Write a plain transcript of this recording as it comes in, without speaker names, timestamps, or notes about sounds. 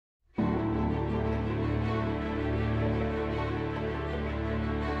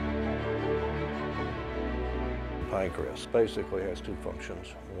pancreas. Basically has two functions.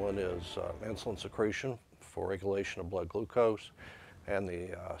 One is insulin secretion for regulation of blood glucose, and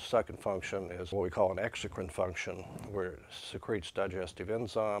the second function is what we call an exocrine function, where it secretes digestive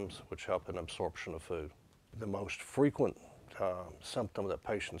enzymes which help in absorption of food. The most frequent symptom that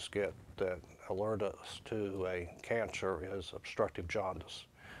patients get that alert us to a cancer is obstructive jaundice.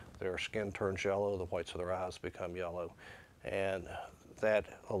 Their skin turns yellow, the whites of their eyes become yellow, and that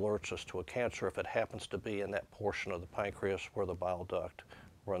alerts us to a cancer if it happens to be in that portion of the pancreas where the bile duct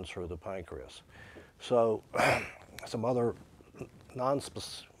runs through the pancreas. So some other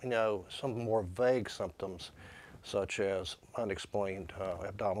some more vague symptoms, such as unexplained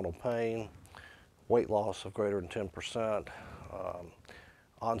abdominal pain, weight loss of greater than 10%,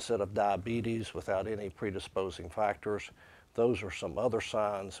 onset of diabetes without any predisposing factors. Those are some other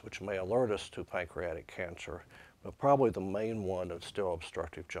signs which may alert us to pancreatic cancer, but probably the main one is still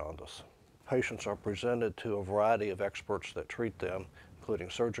obstructive jaundice. Patients are presented to a variety of experts that treat them, including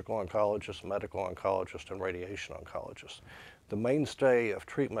surgical oncologists, medical oncologists, and radiation oncologists. The mainstay of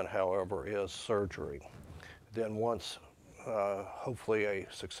treatment, however, is surgery. Then once hopefully a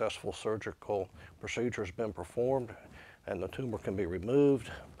successful surgical procedure has been performed and the tumor can be removed,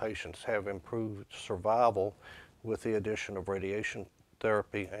 patients have improved survival with the addition of radiation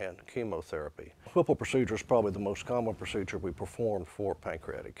therapy and chemotherapy. Whipple procedure is probably the most common procedure we perform for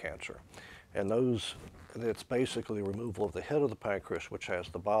pancreatic cancer. And it's basically removal of the head of the pancreas, which has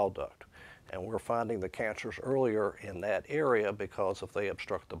the bile duct. And we're finding the cancers earlier in that area because if they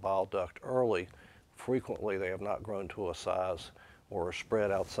obstruct the bile duct early, frequently they have not grown to a size or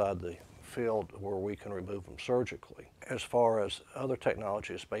spread outside the field where we can remove them surgically. As far as other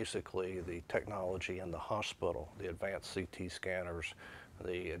technologies, basically the technology in the hospital, the advanced CT scanners,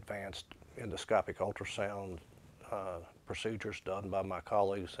 the advanced endoscopic ultrasound procedures done by my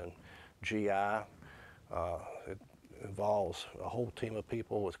colleagues in GI. It involves a whole team of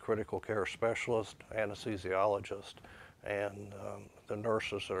people with critical care specialists, anesthesiologists, and the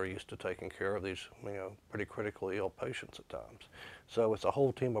nurses that are used to taking care of these pretty critically ill patients at times. So it's a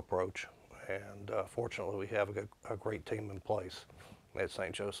whole team approach, and fortunately we have a great team in place at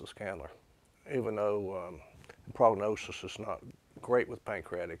St. Joseph's Candler. Even though the prognosis is not great with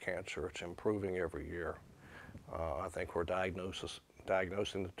pancreatic cancer, it's improving every year. I think we're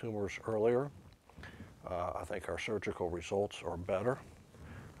diagnosing the tumors earlier. I think our surgical results are better.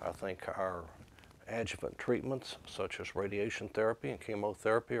 I think our adjuvant treatments such as radiation therapy and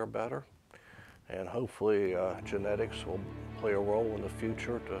chemotherapy are better. And hopefully genetics will play a role in the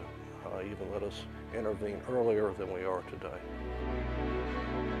future to even let us intervene earlier than we are today.